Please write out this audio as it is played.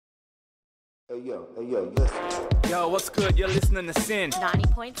Hey, yo, listen. Yo, what's good? You're listening to Sin.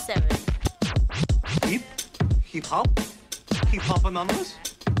 90.7. Hip hop? Hip hop Anonymous?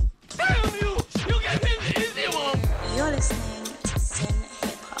 Damn you! You get in the easy one! You're listening to Sin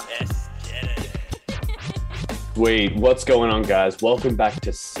Hip Hop. Let's get it. Sweet. What's going on, guys? Welcome back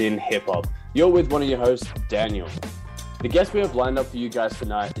to Sin Hip Hop. You're with one of your hosts, Daniel. The guest we have lined up for you guys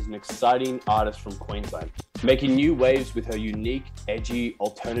tonight is an exciting artist from Queensland, making new waves with her unique, edgy,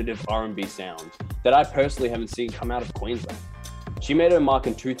 alternative R&B sound that I personally haven't seen come out of Queensland. She made her mark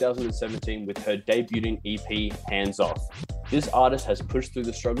in 2017 with her debuting EP, Hands Off. This artist has pushed through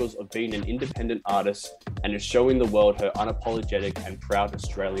the struggles of being an independent artist and is showing the world her unapologetic and proud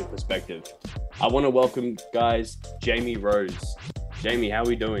Australian perspective. I want to welcome, guys, Jamie Rose. Jamie, how are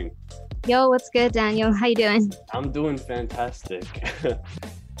we doing? Yo, what's good, Daniel? How you doing? I'm doing fantastic.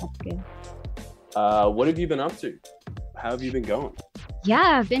 That's good. What have you been up to? How have you been going?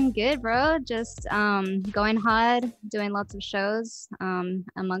 Yeah, I've been good, bro. Just going hard, doing lots of shows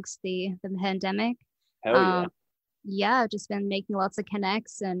amongst the pandemic. Hell yeah. Yeah, I've just been making lots of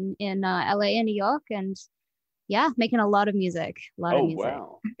connects and in LA and New York, and yeah, making a lot of music. Oh,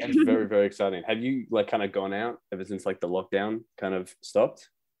 wow. That's very, very exciting. Have you kind of gone out ever since the lockdown kind of stopped?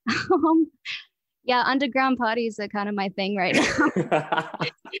 Yeah, underground parties are kind of my thing right now.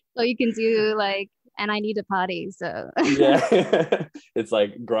 So you can do and I need a party, so yeah. It's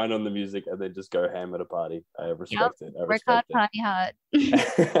grind on the music and then just go ham at a party. I respect it. Work hard, party hard.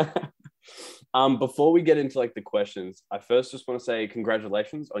 Before we get into the questions, I first just want to say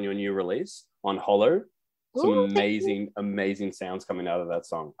congratulations on your new release on Hollow. Some amazing sounds coming out of that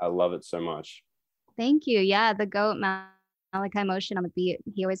song. I love it so much. Thank you. Yeah, the GOAT Malachi Motion on the beat.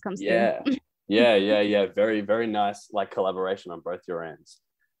 He always comes through. Yeah. Very, very nice collaboration on both your ends.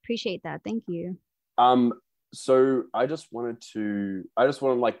 Appreciate that. Thank you. So I just wanted for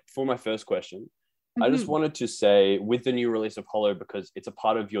my first question, I just Mm-hmm. wanted to say, with the new release of Hollow, because it's a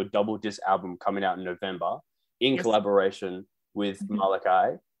part of your double disc album coming out in November in collaboration with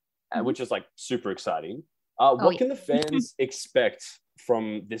Malachi, which is super exciting. What can the fans expect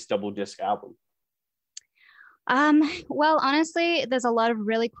from this double disc album? Well, honestly, there's a lot of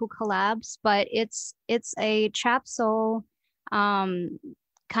really cool collabs, but it's a trap soul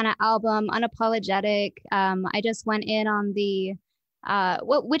kind of album, unapologetic. I just went in on the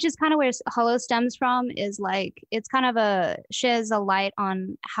which is kind of where Hollow stems from, is it's kind of sheds a light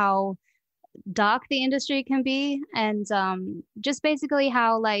on how dark the industry can be, and just basically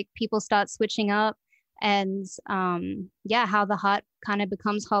how people start switching up, and how the heart kind of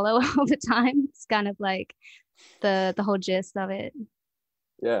becomes hollow over time. It's kind of the whole gist of it.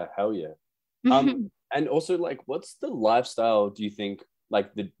 Yeah, hell yeah. And also what's the lifestyle, do you think,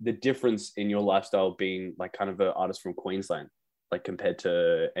 the difference in your lifestyle being kind of an artist from Queensland compared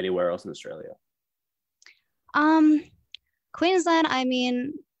to anywhere else in Australia? Queensland, I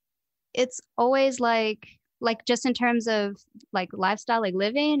mean, it's always just in terms of lifestyle,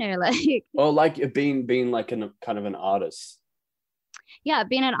 living, or being kind of an artist. Yeah,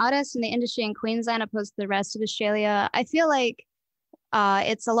 being an artist in the industry in Queensland opposed to the rest of Australia, I feel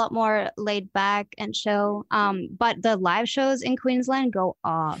it's a lot more laid back and chill. But the live shows in Queensland go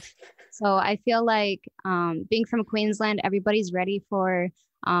off. So I feel being from Queensland, everybody's ready for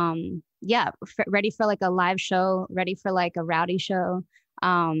ready for a live show, ready for a rowdy show.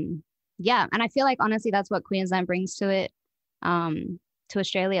 And I feel honestly that's what Queensland brings to it, to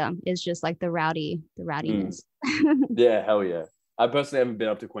Australia, is just the rowdiness. Yeah, hell yeah. I personally haven't been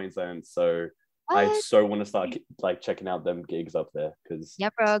up to Queensland, so I so want to start checking out them gigs up there, because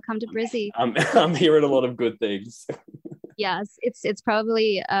bro, come to Brizzy. I'm hearing a lot of good things. Yes, it's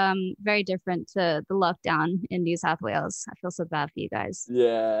probably very different to the lockdown in New South Wales. I feel so bad for you guys.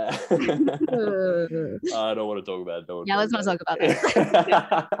 Yeah. I don't want to talk about it. Let's not talk about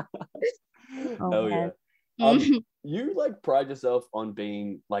that. Hell yeah. You pride yourself on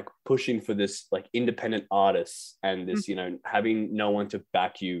being pushing for this independent artists, and this having no one to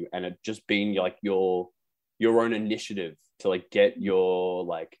back you, and it just being your own initiative to get your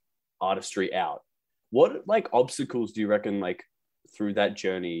artistry out. What obstacles do you reckon through that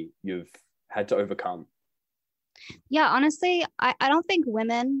journey you've had to overcome? Yeah, honestly, I don't think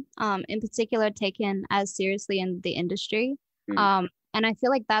women in particular are taken as seriously in the industry. And I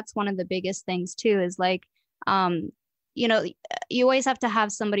feel that's one of the biggest things too, is you always have to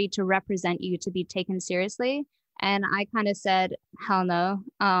have somebody to represent you to be taken seriously. And I kind of said, hell no.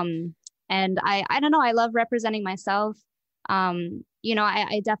 And I don't know, I love representing myself. I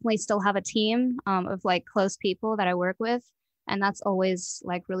definitely still have a team of close people that I work with, and that's always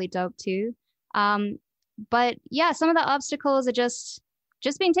really dope too. But yeah, some of the obstacles are just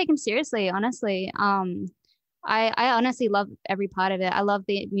just being taken seriously, honestly. I honestly love every part of it. I love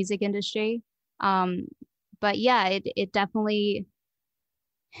the music industry. Um, but yeah, it definitely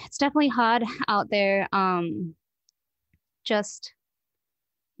it's definitely hard out there. Just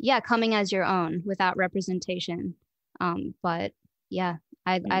yeah, coming as your own without representation. But yeah,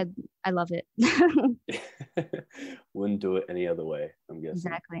 I Mm. I I love it. Wouldn't do it any other way, I'm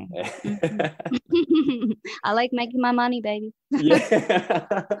guessing. Exactly. I like making my money, baby.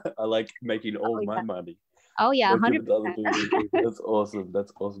 Yeah. I like making all Oh my yeah. money. Oh yeah, Don't give it to other 100%. people. That's awesome.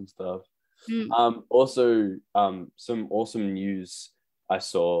 That's awesome stuff. Mm, Also, some awesome news I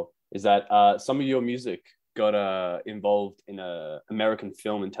saw is that some of your music got involved in a American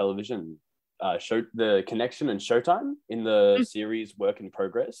film and television show, The Connection and Showtime in the mm, series Work in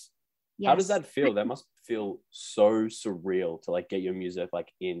Progress. How does yes. that feel? That must feel so surreal to like get your music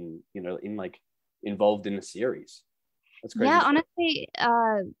like in, in like involved in a series. That's crazy. Yeah, stuff. honestly,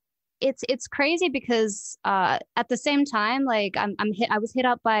 it's crazy because at the same time, like I was hit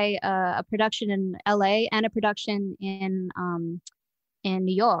up by a production in LA and a production in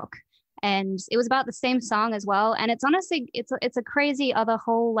New York, and it was about the same song as well. And it's honestly it's a crazy other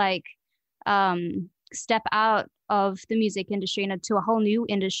whole like step out of the music industry and to a whole new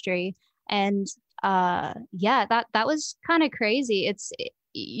industry. And yeah, that was kind of crazy.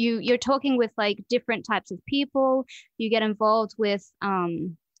 You're talking with like different types of people. You get involved with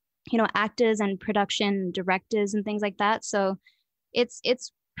actors and production directors and things like that. So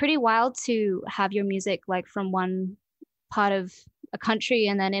it's pretty wild to have your music like from one part of a country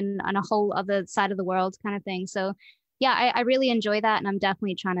and then in on a whole other side of the world kind of thing. So yeah, I really enjoy that, and I'm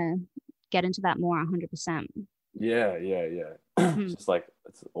definitely trying to get into that more 100%. Yeah. It's Mhm. just like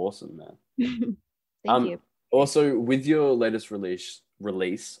it's awesome, man. Thank you. Also with your latest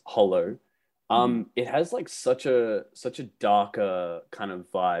release Hollow, Mhm. it has like such a darker kind of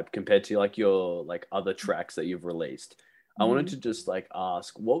vibe compared to like your like other tracks that you've released. I wanted Mhm. to just like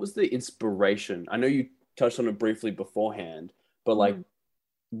ask, what was the inspiration? I know you touched on it briefly beforehand, but like Mhm.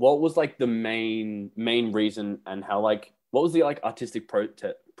 what was like the main reason, and how like what was the like artistic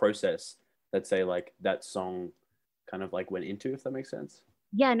process that say like that song kind of like went into, if that makes sense?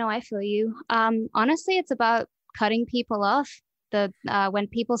 Yeah, no, I feel you. Honestly, it's about cutting people off. The when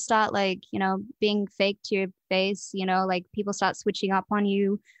people start like, being fake to your face, like people start switching up on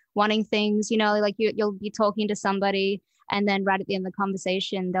you, wanting things, like you'll be talking to somebody and then right at the end of the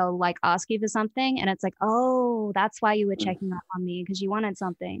conversation, they'll like ask you for something and it's like, oh, that's why you were Mm. checking up on me because you wanted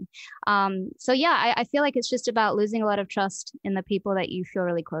something. So yeah, I feel like it's just about losing a lot of trust in the people that you feel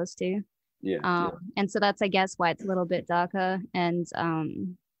really close to. Yeah. And so that's, I guess, why it's a little bit darker. And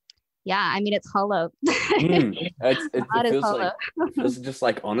yeah, I mean, it's hollow. It Heart is feels hollow. like it feels just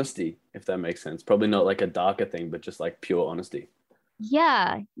like honesty, if that makes sense. Probably not like a darker thing, but just like pure honesty.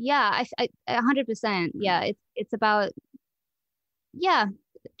 Yeah, 100%. Yeah, it's about yeah,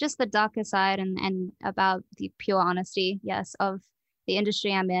 just the darker side and about the pure honesty, yes, of the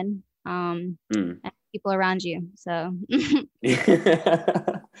industry I'm in, Mm. and people around you. So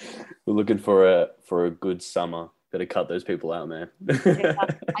We're looking for a good summer. Better cut those people out, man. yeah,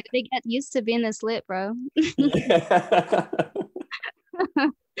 I gotta get used to being this lit, bro. Yeah.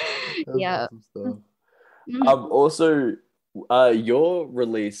 That's Yeah. awesome stuff. Mhm. Also, your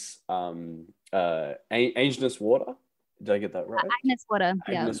release, Agnes Water. Did I get that right? Agnes Water.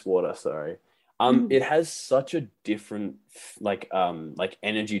 Yeah. Agnes Water, sorry. Mhm. It has such a different like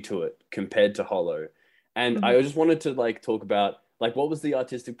energy to it compared to Hollow, and Mhm. I just wanted to like talk about like what was the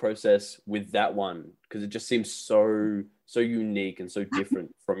artistic process with that one, because it just seems so unique and so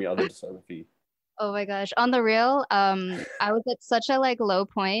different from your other discography. Oh my gosh. On the real, I was at such a like low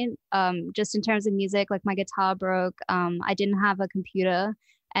point, just in terms of music, like my guitar broke. I didn't have a computer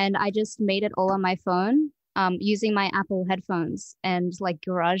and I just made it all on my phone, using my Apple headphones and like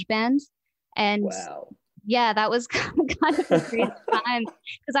GarageBand. And Wow. yeah, that was kind of a crazy time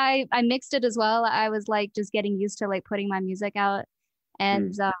because I mixed it as well. I was like just getting used to like putting my music out.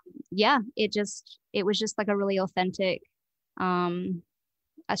 And Mm. yeah, it was just like a really authentic,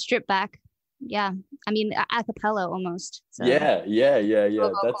 a stripped back, yeah, I mean a cappella almost. So Yeah.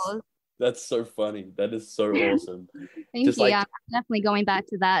 vocals. That's so funny. That is so awesome. Thank Just you. like Yeah, I'm definitely going back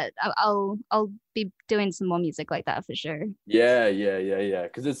to that. I'll be doing some more music like that for sure. yeah.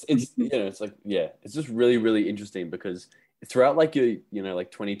 Because it's it's like it's just really interesting because throughout like your like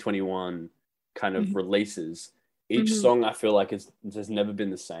 2021 kind of Mhm. releases, each Mhm. song I feel like has never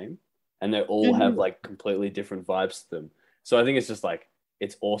been the same, and they all have Mhm. like completely different vibes to them. So I think it's just like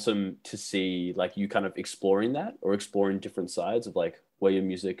it's awesome to see like you kind of exploring that or exploring different sides of like where your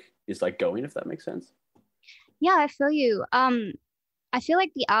music is like going, if that makes sense. Yeah, I feel you. I feel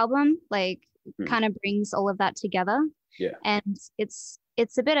like the album like Hmm. kind of brings all of that together. Yeah. And it's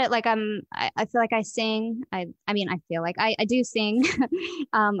a bit of, like I feel like I sing. I mean I feel like I do sing.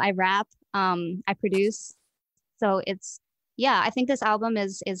 I rap. I produce. So it's, yeah, I think this album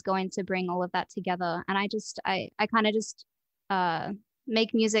is going to bring all of that together. And I kind of just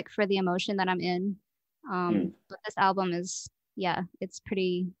make music for the emotion that I'm in. Mm. But this album is, yeah, it's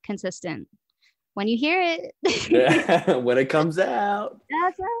pretty consistent. When you hear it, Yeah. When it comes out.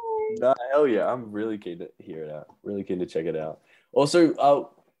 that's right. No, hell yeah. I'm really keen to hear it out. Really keen to check it out.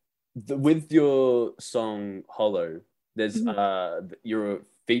 Also, with your song Hollow, there's you're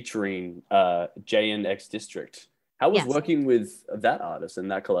featuring JNX District. How was Yes. working with that artist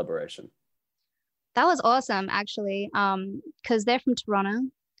and that collaboration? That was awesome, actually. Because they're from Toronto.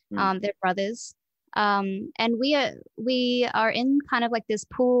 They're brothers. And we are in kind of like this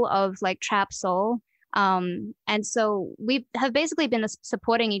pool of like trap soul. And so we have basically been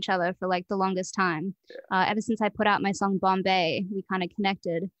supporting each other for like the longest time. Ever since I put out my song Bombay, we kind of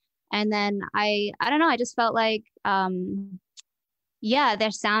connected. And then I don't know, I just felt like yeah, their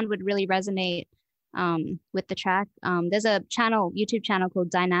sound would really resonate with the track. There's a YouTube channel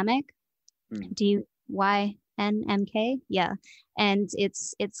called Dynamic. DYNMK. Yeah. And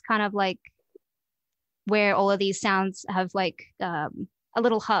it's kind of like where all of these sounds have like a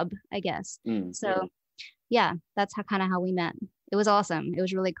little hub, I guess. So yeah, that's kind of how we met. It was awesome. It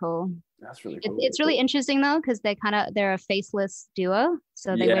was really cool. That's really cool. It's really interesting though, because they're a faceless duo,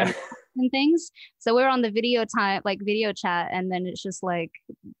 so they wear masks and things. So we're on the video chat, and then it's just like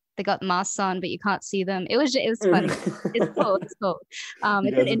they got masks on, but you can't see them. It was funny. It's cool. It's cool.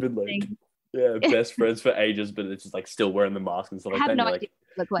 It's an interesting. Best friends for ages, but it's just like still wearing the mask and stuff like I have that. no idea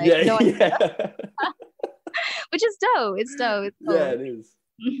what they look like. Yeah, No idea. yeah. Which is dope. It's dope. It's cool. Yeah, it is.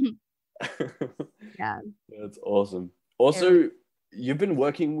 Yeah. That's awesome. Also, you've been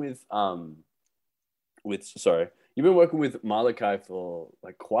working with Malachi for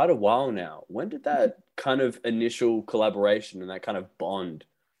like quite a while now. When did that kind of initial collaboration and that kind of bond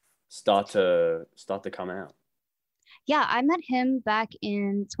start to come out? Yeah, I met him back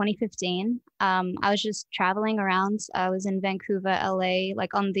in 2015. I was just traveling around. I was in Vancouver, LA,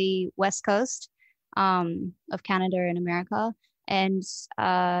 like on the West Coast of Canada and America. And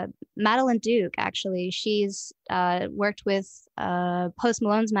Madeline Duke, actually, she's worked with Post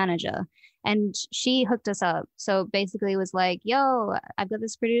Malone's manager, and she hooked us up. So basically it was like, yo, I've got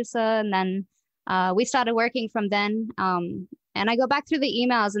this producer. And then we started working from then. And I go back through the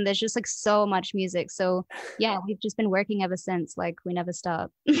emails and there's just like so much music. So yeah, we've just been working ever since. Like we never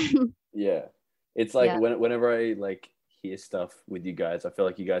stop. Yeah. It's like whenever I like hear stuff with you guys, I feel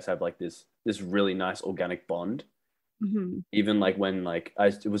like you guys have like this really nice organic bond. Even like when like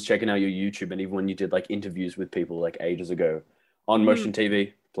I was checking out your YouTube, and even when you did like interviews with people like ages ago on Motion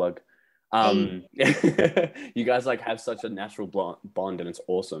TV, plug. You guys like have such a natural bond, and it's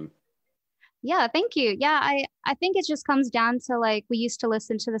awesome. Yeah, thank you. Yeah, I think it just comes down to like we used to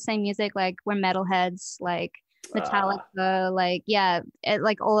listen to the same music, like we're metalheads, like Metallica, like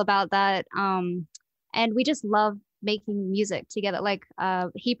like all about that. And we just love making music together. Like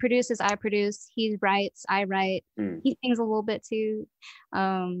he produces, I produce, he writes, I write, he sings a little bit too.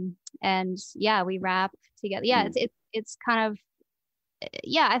 And yeah, we rap together. Yeah, it's kind of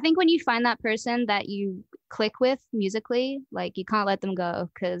I think when you find that person that you click with musically, like you can't let them go,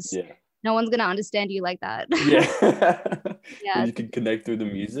 because no one's gonna understand you like that. When you can connect through the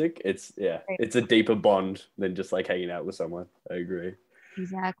music, it's a deeper bond than just like hanging out with someone. I agree.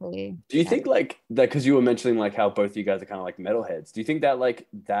 Exactly. Do you think like that, because you were mentioning like how both you guys are kind of like metalheads, do you think that like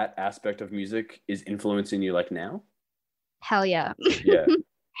that aspect of music is influencing you like now? Hell yeah. Yeah.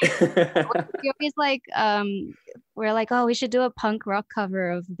 We always like we're like, oh, we should do a punk rock cover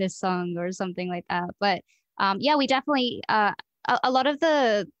of this song or something like that. But we definitely a lot of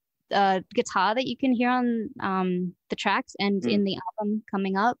the guitar that you can hear on the tracks and in the album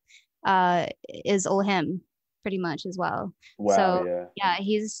coming up is all him pretty much as well. Wow. So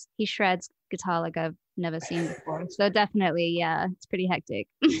he shreds guitar like I've never seen before. So definitely, it's pretty hectic.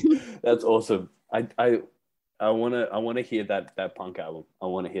 That's awesome. I wanna hear that punk album. I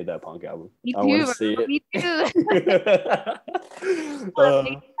want to hear that punk album. Me too, I want to see it. Me too.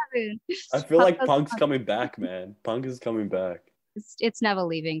 I feel like punk's coming back, man. Punk is coming back. It's never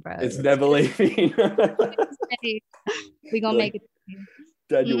leaving, bro. It's never leaving. We gonna make it.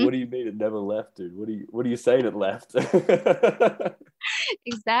 Daniel, what do you mean it never left, dude? What are you saying it left?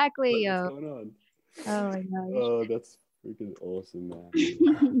 Exactly, yo. What's going on? Oh my gosh. Oh, that's freaking awesome,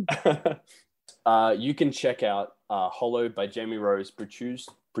 man. You can check out Hollow by Jamie Rose,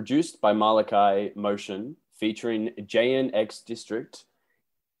 produced by Malachi Motion, featuring JNX District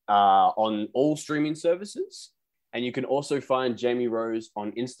on all streaming services. And you can also find Jamie Rose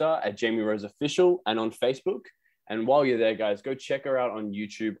on Insta at Jamie Rose Official and on Facebook. And while you're there, guys, go check her out on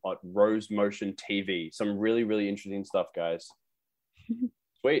YouTube at Rose Motion TV. Some really, really interesting stuff, guys.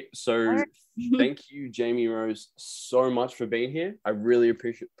 Sweet. So thank you, Jamie Rose, so much for being here. I really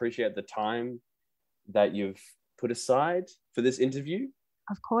appreciate the time that you've put aside for this interview.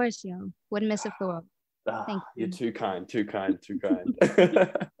 Of course, yo. Wouldn't miss it for the world. Thank you. You're too kind, too kind, too kind.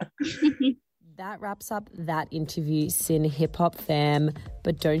 That wraps up that interview, Sin Hip Hop fam.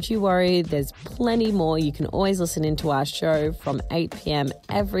 But don't you worry, there's plenty more. You can always listen into our show from 8 p.m.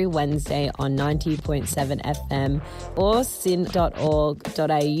 every Wednesday on 90.7 FM or sin.org.au.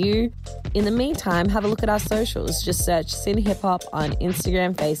 In the meantime, have a look at our socials. Just search Sin Hip Hop on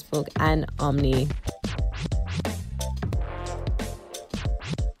Instagram, Facebook, and Omni.